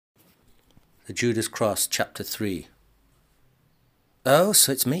The Judas Cross, Chapter 3. Oh,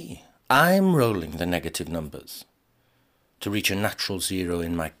 so it's me. I'm rolling the negative numbers. To reach a natural zero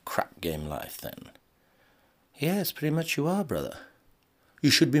in my crap game life, then. Yes, pretty much you are, brother. You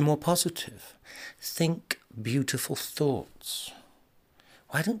should be more positive. Think beautiful thoughts.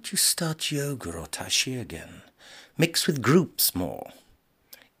 Why don't you start yoga or tai chi again? Mix with groups more.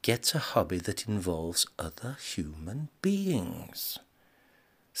 Get a hobby that involves other human beings.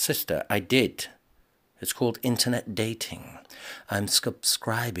 Sister, I did. It's called internet dating. I'm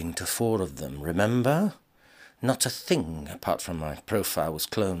subscribing to 4 of them, remember? Not a thing apart from my profile was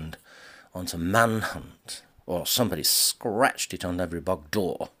cloned onto Manhunt, or somebody scratched it on every bog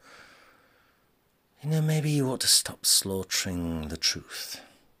door. You know, maybe you ought to stop slaughtering the truth.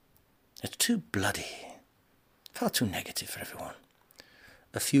 It's too bloody, far too negative for everyone.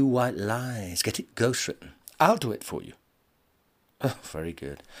 A few white lies, get it ghostwritten. I'll do it for you. Oh, very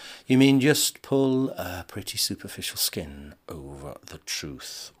good. You mean just pull a pretty superficial skin over the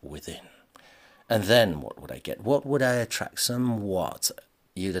truth within. And then what would I get? What would I attract? Some what?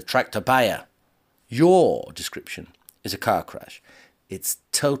 You'd attract a buyer. Your description is a car crash. It's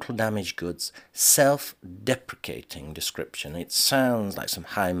total damaged goods, self-deprecating description. It sounds like some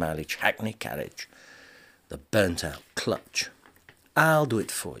high-mileage hackney carriage. The burnt-out clutch. I'll do it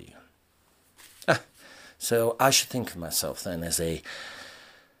for you. So I should think of myself then as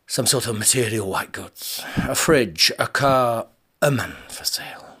some sort of material white goods. A fridge, a car, a man for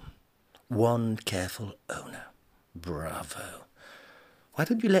sale. One careful owner. Bravo. Why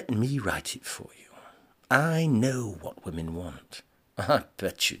don't you let me write it for you? I know what women want. I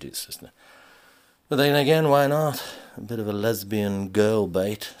bet you do, sister. But then again, why not? A bit of a lesbian girl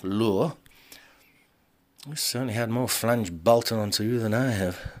bait lure. You certainly had more flange bolted onto you than I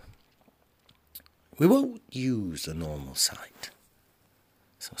have. We won't use a normal site.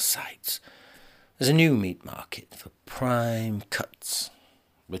 Some sites. There's a new meat market for prime cuts.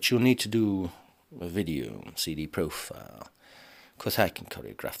 But you'll need to do a video, CD profile. Of course, I can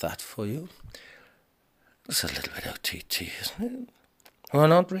choreograph that for you. It's a little bit OTT, isn't it? Well,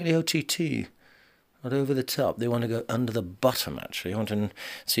 not really OTT. Not over the top. They want to go under the bottom, actually. They want to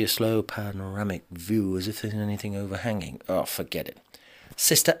see a slow panoramic view as if there's anything overhanging. Oh, forget it.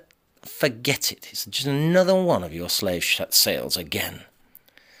 Sister, forget it. It's just another one of your slave sales again.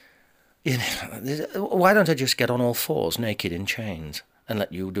 You know, why don't I just get on all 4s, naked in chains, and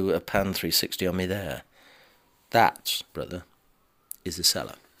let you do a pan 360 on me there? That, brother, is the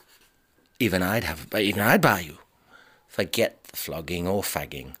seller. Even I'd buy you. Forget the flogging or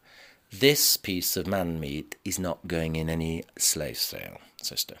fagging. This piece of man meat is not going in any slave sale,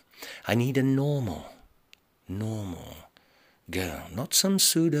 sister. I need a normal girl, not some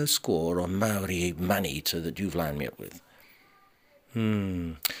pseudo-squaw or Maori man-eater that you've lined me up with.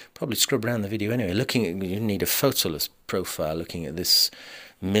 Probably scrub around the video anyway. You need a photoless profile looking at this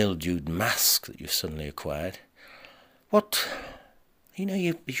mildewed mask that you've suddenly acquired. What? You know,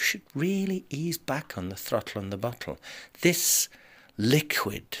 you should really ease back on the throttle and the bottle. This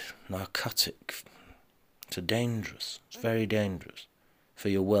liquid narcotic, it's very dangerous for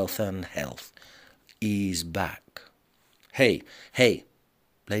your wealth and health. Ease back. Hey,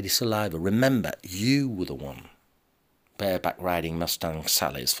 Lady Saliva, remember, you were the one bareback riding Mustang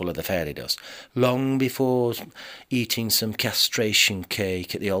Sally's full of the fairy dust, long before eating some castration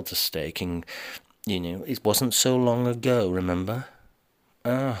cake at the altar stake, and, you know, it wasn't so long ago, remember?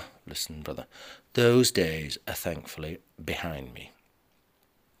 Ah, listen, brother, those days are thankfully behind me.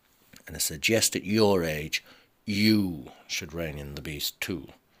 And I suggest at your age, you should rein in the beast too.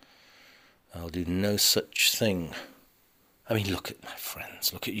 I'll do no such thing. I mean, look at my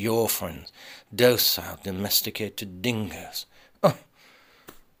friends, look at your friends, docile, domesticated dingoes. Oh,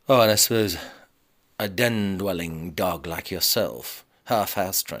 and I suppose a den-dwelling dog like yourself, half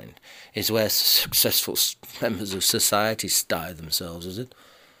house-trained, is where successful members of society style themselves, is it?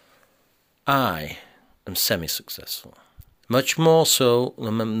 I am semi-successful, much more so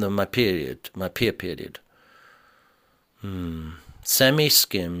than my peer period.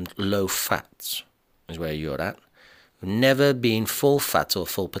 Semi-skimmed, low fats is where you're at. Never been full fat or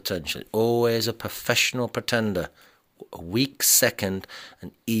full potential. Always a professional pretender. A weak second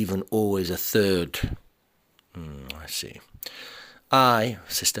and even always a third. I see. I,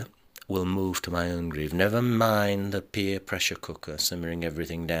 sister, will move to my own grieve. Never mind the peer pressure cooker simmering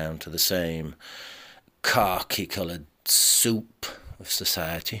everything down to the same khaki-coloured soup of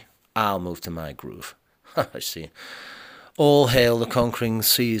society. I'll move to my groove. I see. All hail the conquering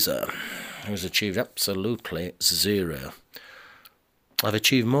Caesar, who's achieved absolutely 0. I've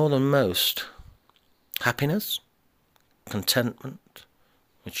achieved more than most. Happiness, contentment,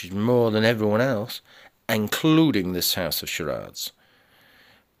 which is more than everyone else, including this house of charades,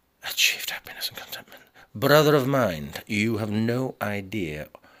 achieved happiness and contentment. Brother of mine, you have no idea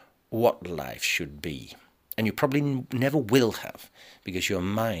what life should be. And you probably never will have, because your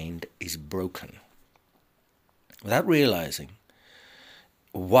mind is broken. Without realizing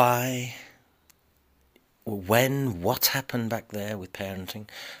why, when, what happened back there with parenting,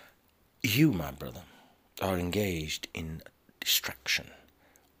 you, my brother, are engaged in distraction.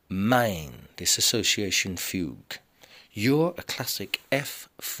 Mind disassociation fugue. You're a classic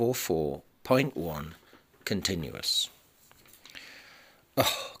F44.1 continuous.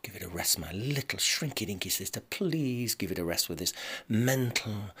 Oh, give it a rest, my little shrinky-dinky sister. Please give it a rest with this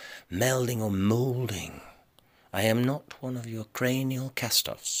mental melding or moulding. I am not one of your cranial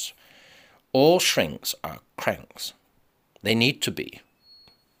cast-offs. All shrinks are cranks. They need to be.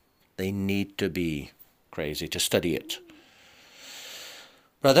 They need to be crazy to study it.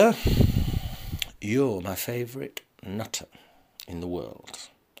 Brother, you're my favourite nutter in the world.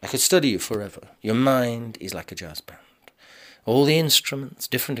 I could study you forever. Your mind is like a jazz band. All the instruments,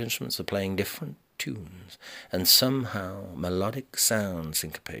 different instruments, are playing different tunes, and somehow melodic sound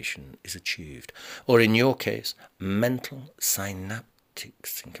syncopation is achieved. Or in your case, mental synaptic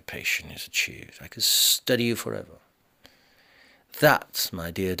syncopation is achieved. I could study you forever. That, my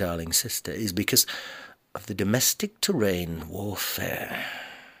dear darling sister, is because of the domestic terrain warfare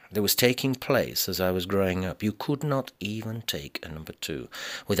that was taking place as I was growing up. You could not even take a number 2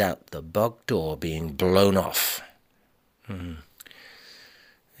 without the bog door being blown off.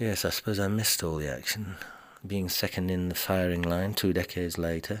 Yes, I suppose I missed all the action, being second in the firing line 2 decades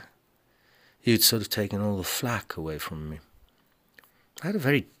later. You'd sort of taken all the flack away from me. I had a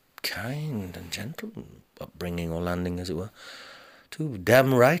very kind and gentle upbringing, or landing, as it were. Too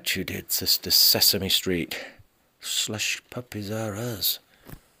damn right you did, Sister Sesame Street. Slush puppies are us.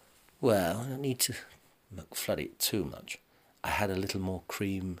 Well, I don't need to flood it too much. I had a little more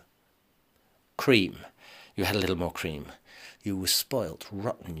cream. Cream. You had a little more cream. You were spoilt,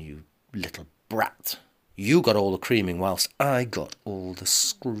 rotten, you little brat. You got all the creaming whilst I got all the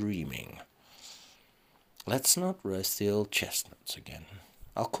screaming. Let's not roast the old chestnuts again.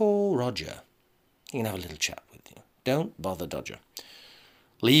 I'll call Roger. He can have a little chat with you. Don't bother Dodger.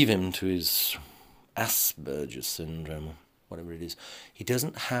 Leave him to his Asperger's syndrome, or whatever it is. He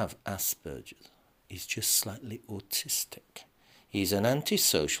doesn't have Asperger's. He's just slightly autistic. He's an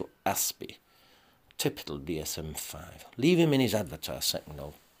antisocial Aspie. Typical DSM-5. Leave him in his avatar setting,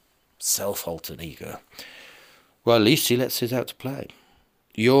 old self-altered ego. Well, at least he lets his out to play.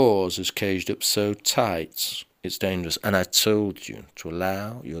 Yours is caged up so tight, it's dangerous. And I told you to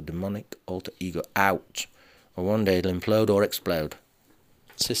allow your demonic alter ego out, or one day it'll implode or explode.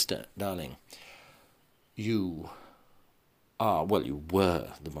 Sister, darling, you are, well, you were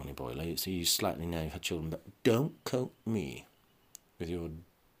the bonny boiler, so you slightly now you've had children, but don't coat me with your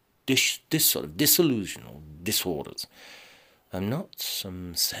this sort of disillusional disorders. I'm not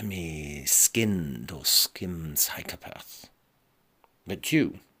some semi-skinned or skimmed psychopath. But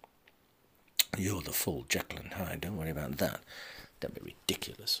you're the full Jekyll and Hyde. Don't worry about that. Don't be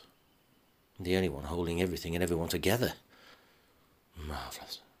ridiculous. I'm the only one holding everything and everyone together.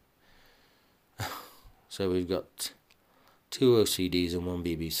 Marvellous. So we've got 2 OCDs and 1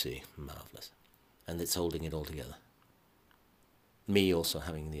 BBC. Marvellous. And it's holding it all together. Me also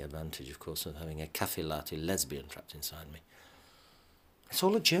having the advantage, of course, of having a cafe latte lesbian trapped inside me. It's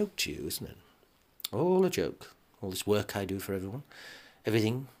all a joke to you, isn't it? All a joke. All this work I do for everyone.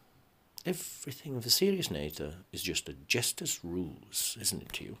 Everything of a serious nature is just a jester's ruse, isn't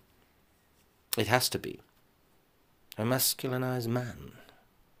it to you? It has to be. A masculinized man,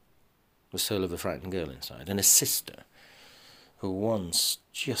 the soul of a frightened girl inside, and a sister who once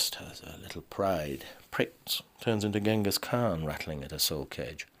just has a little pride pricked, turns into Genghis Khan rattling at her soul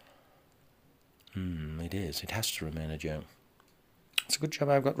cage. It is. It has to remain a joke. It's a good job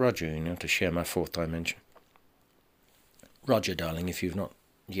I've got Roger, to share my 4th dimension. Roger, darling, if you've not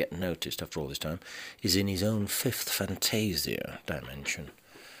yet noticed after all this time, is in his own 5th Fantasia dimension,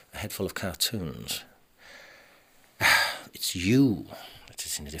 a head full of cartoons. It's you that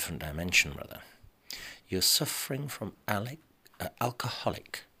is in a different dimension, brother. You're suffering from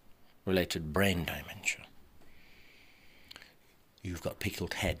alcoholic-related brain dementia. You've got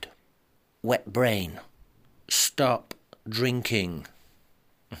pickled head, wet brain. Stop drinking.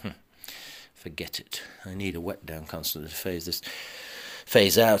 Forget it. I need a wet down constantly to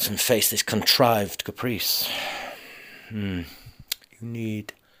phase out and face this contrived caprice. You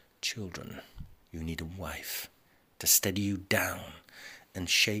need children. You need a wife to steady you down and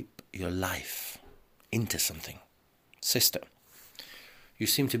shape your life into something. Sister, You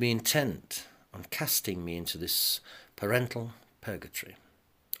seem to be intent on casting me into this parental purgatory,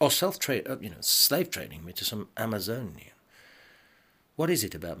 or slave trading me to some Amazonian. What is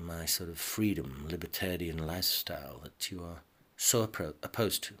it about my sort of freedom, libertarian lifestyle that you are so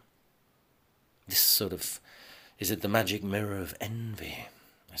opposed to? This sort of, is it the magic mirror of envy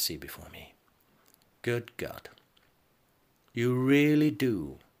I see before me? Good God. You really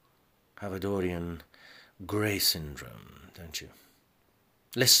do have a Dorian Gray syndrome, don't you?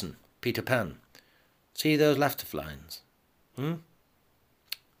 Listen, Peter Pan. See those laughter lines?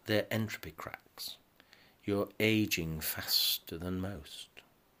 They're entropy cracks. You're aging faster than most.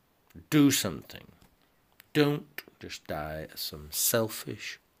 Do something. Don't just die as some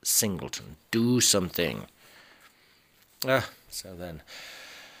selfish singleton. Do something. So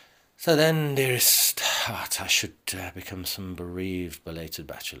then, dearest heart, I should become some bereaved, belated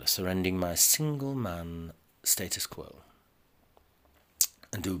bachelor, surrendering my single-man status quo,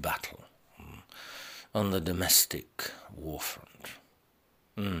 and do battle on the domestic war front.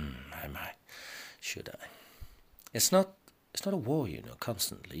 Should I? It's not a war,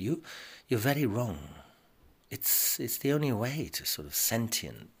 constantly. You're very wrong. It's the only way to sort of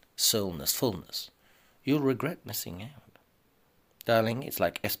sentient soulness, fullness. You'll regret missing out. Darling, it's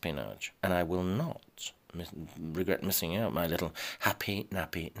like espionage, and I will not regret missing out, my little happy,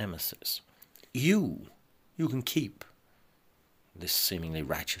 nappy nemesis. You can keep this seemingly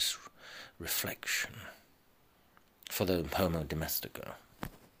righteous reflection for the homo domestico.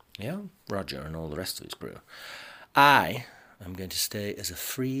 Yeah, Roger and all the rest of his crew. I am going to stay as a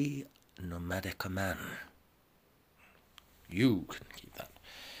free nomadic man. You can keep that.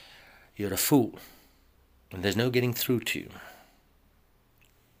 You're a fool, and there's no getting through to you.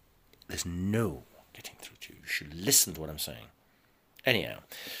 There's no getting through to you. You should listen to what I'm saying. Anyhow,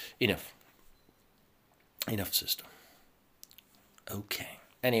 enough. Enough, sister. Okay.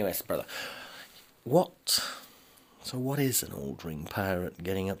 Anyways, brother, what is an old ring pirate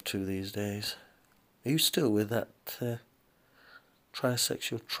getting up to these days? Are you still with that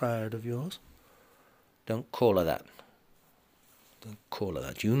trisexual triad of yours? Don't call her that. Don't call her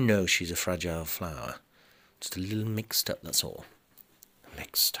that. You know she's a fragile flower. Just a little mixed up, that's all.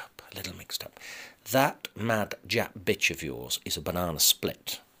 A little mixed up. That mad Jap bitch of yours is a banana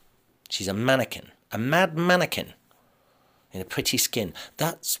split. She's a mannequin. A mad mannequin. In a pretty skin.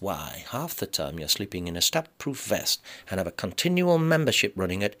 That's why half the time you're sleeping in a stab-proof vest and have a continual membership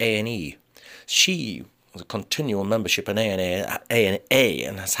running at A&E. She was a continual membership in A&A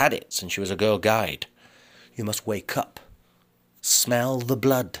and has had it since she was a girl guide. You must wake up. Smell the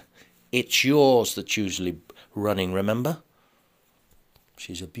blood. It's yours that's usually running, remember?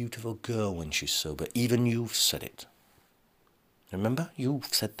 She's a beautiful girl when she's sober. Even you've said it. Remember? You've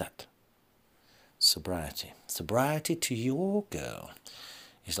said that. Sobriety. Sobriety to your girl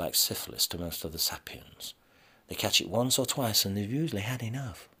is like syphilis to most other sapiens. They catch it once or twice and they've usually had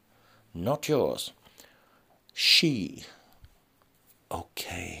enough. Not yours. She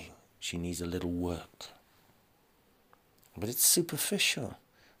needs a little work. But it's superficial.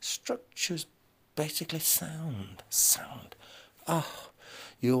 Structure's basically sound.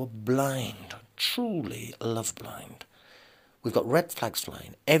 You're blind. Truly love blind. We've got red flags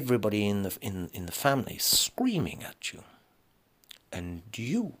flying. Everybody in the family is screaming at you. And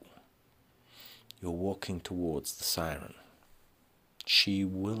you're walking towards the siren. She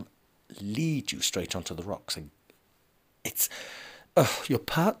will lead you straight onto the rocks. It's your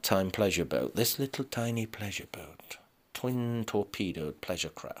part-time pleasure boat, this little tiny pleasure boat, twin-torpedoed pleasure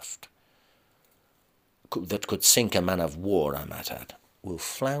craft, that could sink a man of war, I might add, will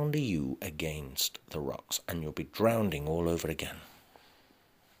flounder you against the rocks, and you'll be drowning all over again.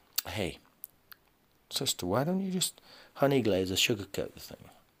 Hey, sister, why don't you just honey glaze or sugarcoat the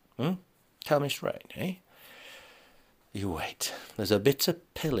thing? Tell me straight, eh? You wait. There's a bitter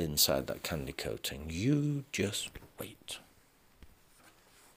pill inside that candy coating. You just